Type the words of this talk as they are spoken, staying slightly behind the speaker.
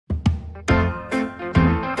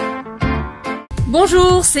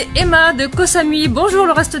Bonjour, c'est Emma de Koh Samui. Bonjour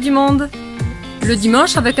le reste du monde. Le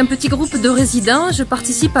dimanche, avec un petit groupe de résidents, je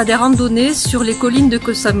participe à des randonnées sur les collines de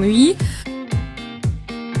Koh Samui.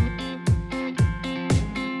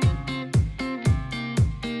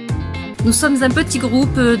 Nous sommes un petit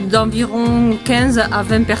groupe d'environ 15 à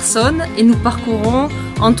 20 personnes et nous parcourons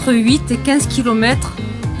entre 8 et 15 km.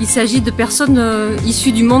 Il s'agit de personnes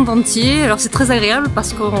issues du monde entier, alors c'est très agréable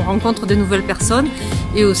parce qu'on rencontre de nouvelles personnes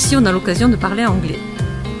et aussi on a l'occasion de parler anglais.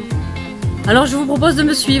 Alors je vous propose de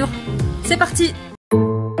me suivre. C'est parti!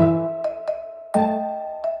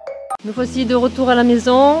 Nous voici de retour à la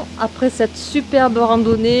maison après cette superbe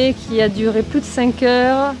randonnée qui a duré plus de 5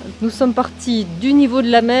 heures. Nous sommes partis du niveau de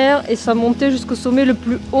la mer et sommes montés jusqu'au sommet le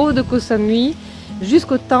plus haut de Koh Samui,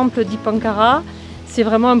 jusqu'au temple Dïpankara. C'est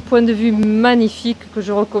vraiment un point de vue magnifique que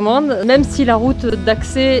je recommande, même si la route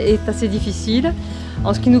d'accès est assez difficile.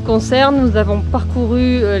 En ce qui nous concerne, nous avons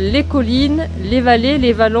parcouru les collines, les vallées,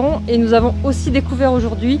 les vallons et nous avons aussi découvert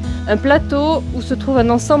aujourd'hui un plateau où se trouve un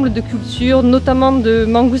ensemble de cultures, notamment de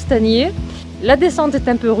mangoustaniers. La descente est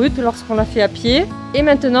un peu rude lorsqu'on l'a fait à pied. Et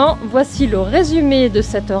maintenant, voici le résumé de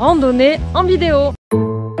cette randonnée en vidéo.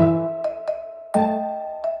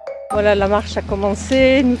 Voilà, la marche a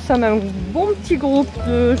commencé. Nous sommes un bon petit groupe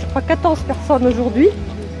de, je crois, 14 personnes aujourd'hui.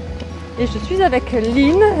 Et je suis avec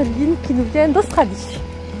Lynn qui nous vient d'Australie.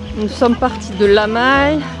 Nous sommes partis de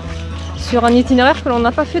Lamai sur un itinéraire que l'on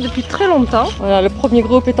n'a pas fait depuis très longtemps. Voilà, le premier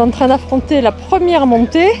groupe est en train d'affronter la première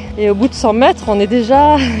montée. Et au bout de 100 mètres, on est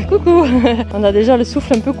déjà... Coucou. On a déjà le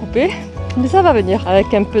souffle un peu coupé. Mais ça va venir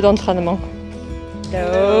avec un peu d'entraînement.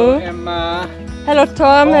 Hello. Emma. Hello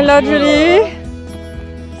Tom, hello Julie.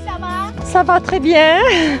 Ça va très bien.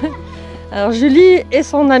 Alors Julie et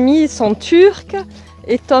son ami sont turcs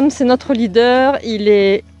et Tom c'est notre leader, il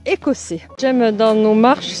est écossais. J'aime dans nos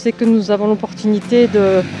marches, c'est que nous avons l'opportunité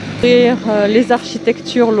de voir les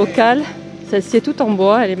architectures locales. Celle-ci est toute en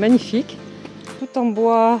bois, elle est magnifique. Tout en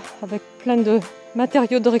bois avec plein de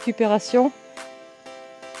matériaux de récupération.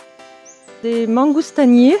 Des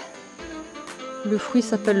mangoustaniers. Le fruit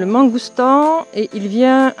s'appelle le mangoustan et il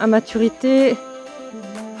vient à maturité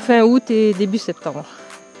fin août et début septembre.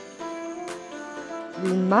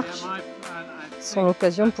 Les marches sont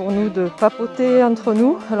l'occasion pour nous de papoter entre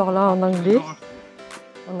nous. Alors là en anglais,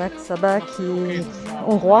 on a Xaba qui est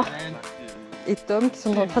hongrois et Tom qui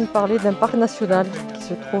sont en train de parler d'un parc national qui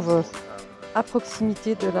se trouve à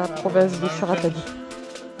proximité de la province de Suratadi.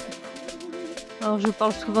 Alors je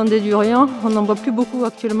parle souvent des durians, on n'en voit plus beaucoup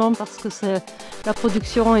actuellement parce que la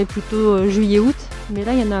production est plutôt juillet-août, mais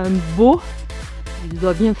là il y en a un beau. Il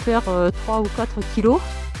doit bien faire 3 ou 4 kilos.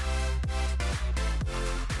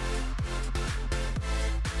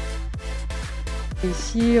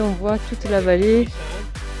 Ici, on voit toute la vallée.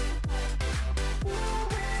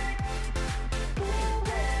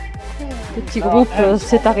 Le petit groupe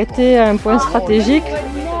s'est arrêté à un point stratégique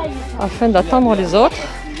afin d'attendre les autres.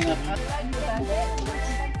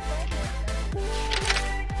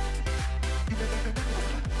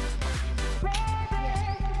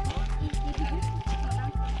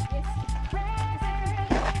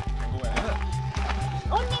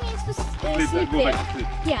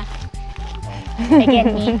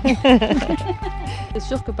 C'est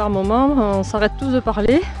sûr que par moment on s'arrête tous de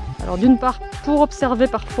parler. Alors d'une part pour observer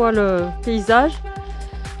parfois le paysage,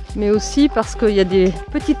 mais aussi parce qu'il y a des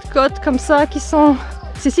petites côtes comme ça qui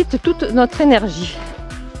nécessitent toute notre énergie.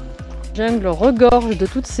 La jungle regorge de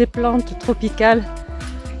toutes ces plantes tropicales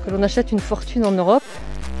que l'on achète une fortune en Europe.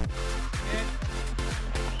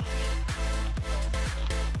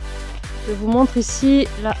 Je vous montre ici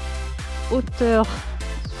la hauteur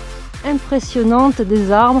impressionnante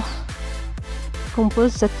des arbres qui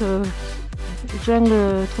composent cette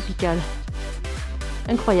jungle tropicale.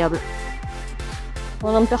 Incroyable.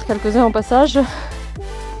 On en perd quelques-uns au passage,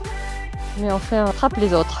 mais enfin on attrape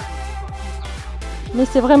les autres. Mais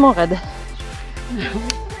c'est vraiment raide.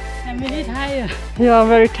 I'm very tired. You are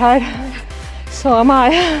very tired. So am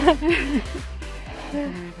I.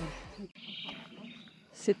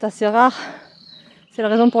 C'est assez rare. C'est la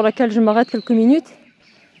raison pour laquelle je m'arrête quelques minutes.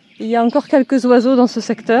 Il y a encore quelques oiseaux dans ce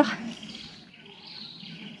secteur.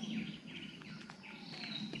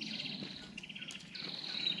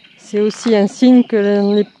 C'est aussi un signe que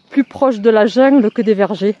l'on est plus proche de la jungle que des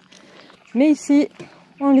vergers. Mais ici,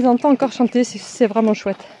 on les entend encore chanter, c'est vraiment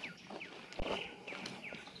chouette.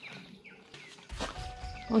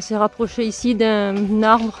 On s'est rapproché ici d'un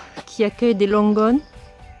arbre qui accueille des longones.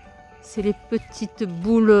 C'est les petites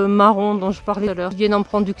boules marron dont je parlais tout à l'heure, qui viennent en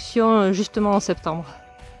production justement en septembre.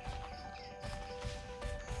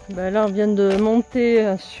 Ben là, on vient de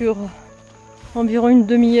monter sur environ une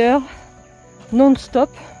demi-heure non-stop.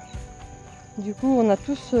 Du coup, on a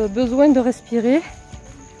tous besoin de respirer.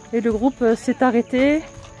 Et le groupe s'est arrêté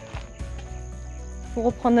pour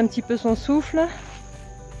reprendre un petit peu son souffle.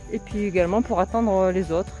 Et puis également pour attendre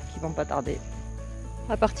les autres qui vont pas tarder.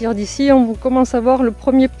 À partir d'ici, on commence à voir le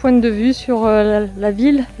premier point de vue sur la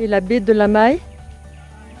ville et la baie de la Maille.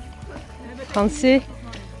 Français,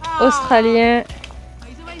 australien,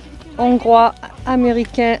 hongrois,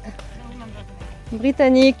 américain,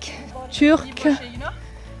 britannique, turc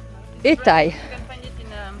et thaï.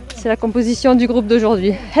 C'est la composition du groupe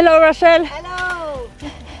d'aujourd'hui. Hello Rachel. Hello.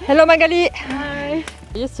 Hello Magali. Hi. Vous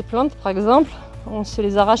voyez ces plantes par exemple, on se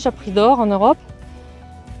les arrache à prix d'or en Europe.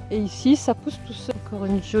 Et ici ça pousse tout seul. Encore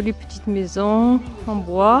une jolie petite maison en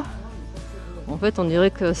bois. En fait on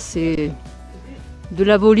dirait que c'est de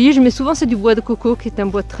la bolige, mais souvent c'est du bois de coco qui est un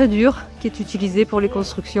bois très dur qui est utilisé pour les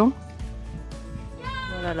constructions.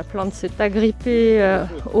 Voilà, la plante s'est agrippée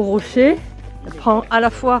au rocher. Elle prend à la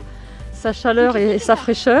fois sa chaleur et sa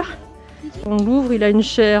fraîcheur. On l'ouvre, il a une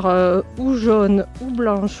chair ou jaune, ou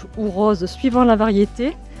blanche, ou rose, suivant la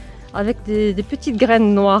variété, avec des petites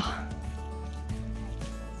graines noires.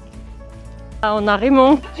 Ah, on a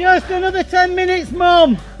Raymond. Just another 10 minutes,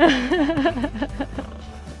 Mom.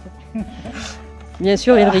 Bien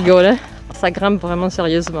sûr, il rigole, hein. Ça grimpe vraiment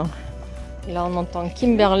sérieusement. Et là, on entend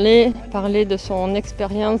Kimberley parler de son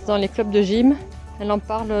expérience dans les clubs de gym. Elle en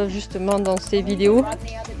parle justement dans ses vidéos.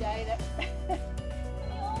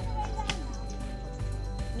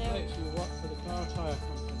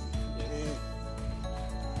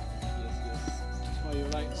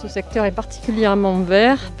 Ce secteur est particulièrement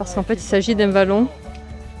vert parce qu'en fait il s'agit d'un vallon.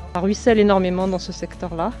 Ça ruisselle énormément dans ce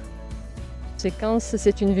secteur-là. Séquence,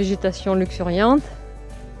 c'est une végétation luxuriante.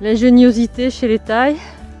 L'ingéniosité chez les Thaïs,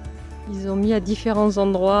 ils ont mis à différents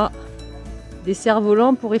endroits des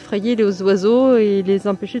cerfs-volants pour effrayer les oiseaux et les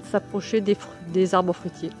empêcher de s'approcher des arbres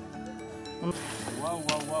fruitiers.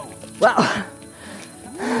 Waouh!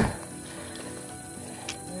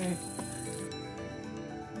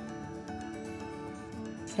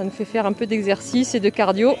 Ça nous fait faire un peu d'exercice et de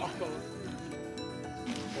cardio.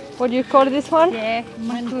 What do you call this one? Yeah,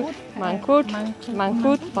 mangkut. Mangkut,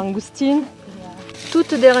 mangkut, mangoustine.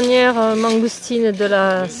 Toute dernière mangoustine de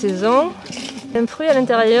la saison. Un fruit à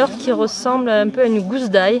l'intérieur qui ressemble un peu à une gousse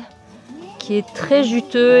d'ail, qui est très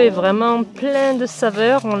juteux et vraiment plein de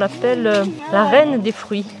saveurs. On l'appelle la reine des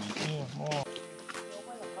fruits.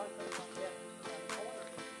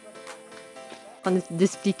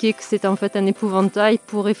 D'expliquer que c'est en fait un épouvantail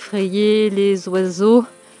pour effrayer les oiseaux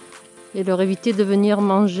et leur éviter de venir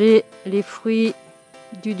manger les fruits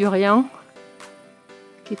du durian,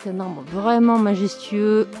 qui est un arbre vraiment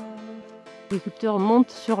majestueux. L'agriculteur monte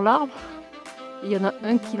sur l'arbre, il y en a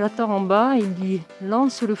un qui l'attend en bas, il lui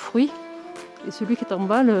lance le fruit et celui qui est en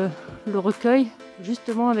bas le recueille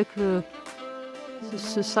justement avec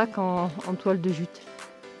ce sac en toile de jute.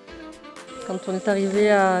 Quand on est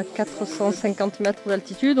arrivé à 450 mètres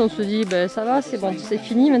d'altitude, on se dit ben, ça va, c'est bon, c'est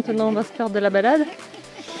fini, maintenant on va se faire de la balade.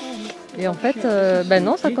 Et en fait, ben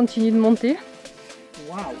non, ça continue de monter.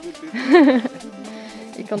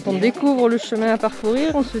 Et quand on découvre le chemin à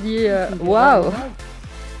parcourir, on se dit waouh!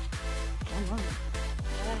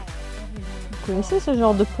 Vous connaissez ce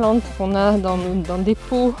genre de plantes qu'on a dans des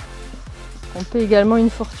pots? On paie également une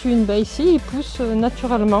fortune. Ben ici, ils poussent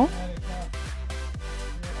naturellement.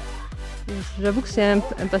 J'avoue que c'est un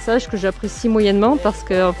passage que j'apprécie moyennement parce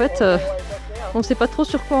qu'en fait, on ne sait pas trop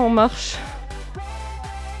sur quoi on marche.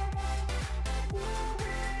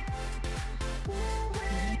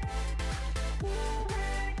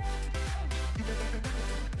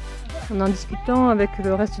 En discutant avec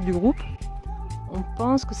le reste du groupe, on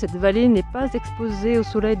pense que cette vallée n'est pas exposée au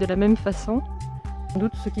soleil de la même façon, sans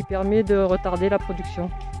doute ce qui permet de retarder la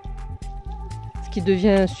production. Ce qui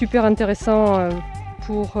devient super intéressant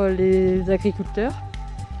pour les agriculteurs,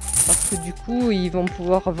 parce que du coup ils vont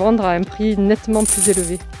pouvoir vendre à un prix nettement plus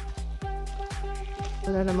élevé.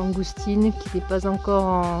 Voilà la mangoustine qui n'est pas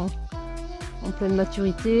encore en pleine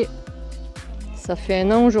maturité. Ça fait 1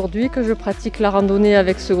 an aujourd'hui que je pratique la randonnée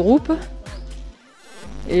avec ce groupe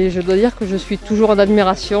et je dois dire que je suis toujours en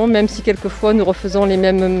admiration, même si quelquefois nous refaisons les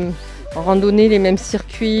mêmes randonnées, les mêmes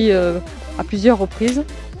circuits à plusieurs reprises.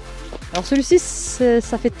 Alors celui-ci,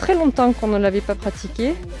 ça fait très longtemps qu'on ne l'avait pas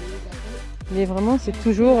pratiqué, mais vraiment c'est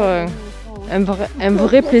toujours un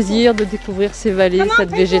vrai plaisir de découvrir ces vallées,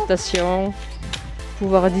 cette végétation,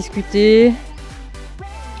 pouvoir discuter,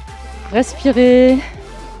 respirer,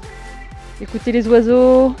 écouter les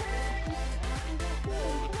oiseaux.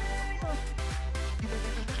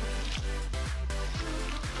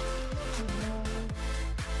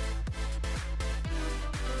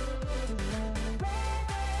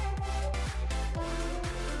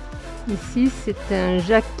 Ici, c'est un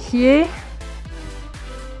jacquier.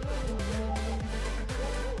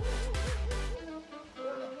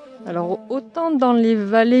 Alors, autant dans les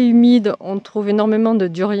vallées humides, on trouve énormément de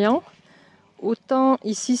durian, autant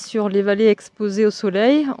ici sur les vallées exposées au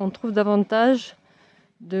soleil, on trouve davantage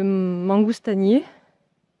de mangoustaniers.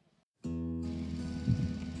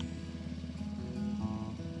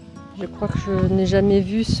 Je crois que je n'ai jamais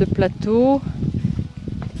vu ce plateau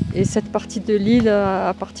et cette partie de l'île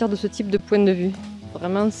à partir de ce type de point de vue.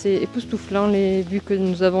 Vraiment, c'est époustouflant les vues que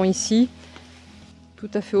nous avons ici. Tout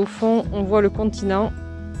à fait au fond, on voit le continent.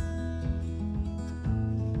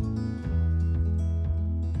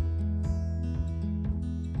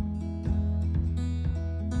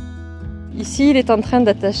 Ici, il est en train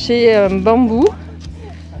d'attacher un bambou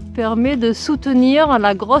qui permet de soutenir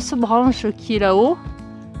la grosse branche qui est là-haut.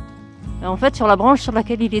 En fait, sur la branche sur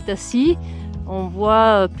laquelle il est assis, on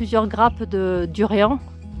voit plusieurs grappes de durian.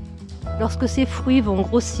 Lorsque ces fruits vont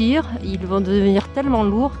grossir, ils vont devenir tellement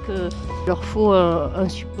lourds qu'il leur faut un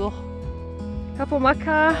support.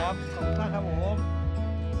 Kapomaka.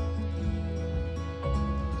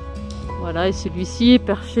 Voilà, et celui-ci est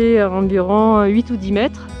perché à environ 8 ou 10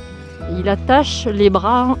 mètres. Il attache les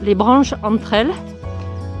branches entre elles.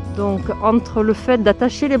 Donc entre le fait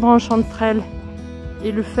d'attacher les branches entre elles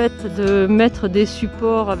et le fait de mettre des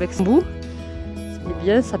supports avec son bout, eh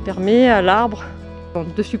bien, ça permet à l'arbre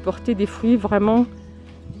de supporter des fruits vraiment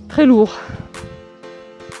très lourds.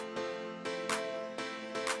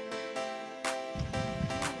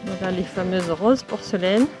 Voilà les fameuses roses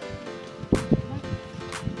porcelaines.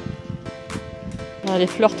 Voilà, les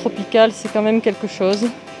fleurs tropicales, c'est quand même quelque chose.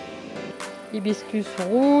 Hibiscus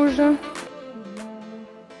rouge.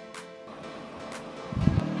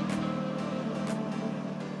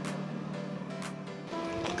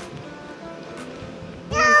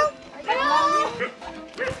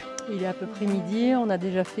 Il est à peu près midi, on a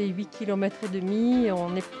déjà fait 8 km et demi et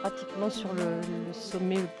on est pratiquement sur le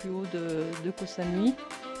sommet le plus haut de Koh Samui.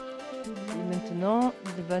 Et maintenant,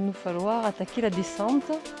 il va nous falloir attaquer la descente.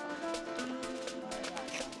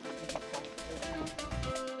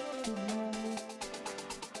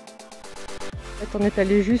 En fait, on est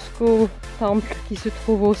allé jusqu'au temple qui se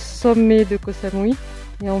trouve au sommet de Koh Samui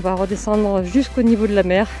et on va redescendre jusqu'au niveau de la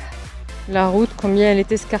mer. La route, combien elle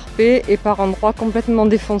est escarpée et par endroits complètement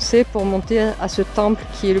défoncée pour monter à ce temple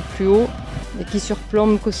qui est le plus haut et qui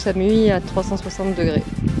surplombe Koh Samui à 360 degrés.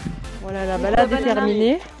 Voilà, la balade est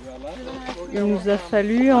terminée. Il nous a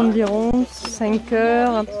fallu environ 5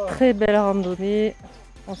 heures, très belle randonnée.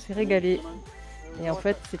 On s'est régalé. Et en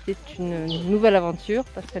fait, c'était une nouvelle aventure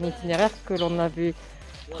parce qu'un itinéraire que l'on avait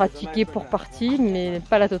pratiqué pour partie, mais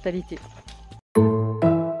pas la totalité.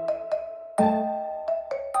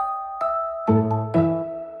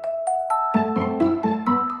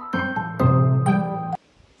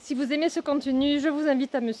 Si vous aimez ce contenu, je vous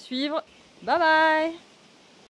invite à me suivre. Bye bye!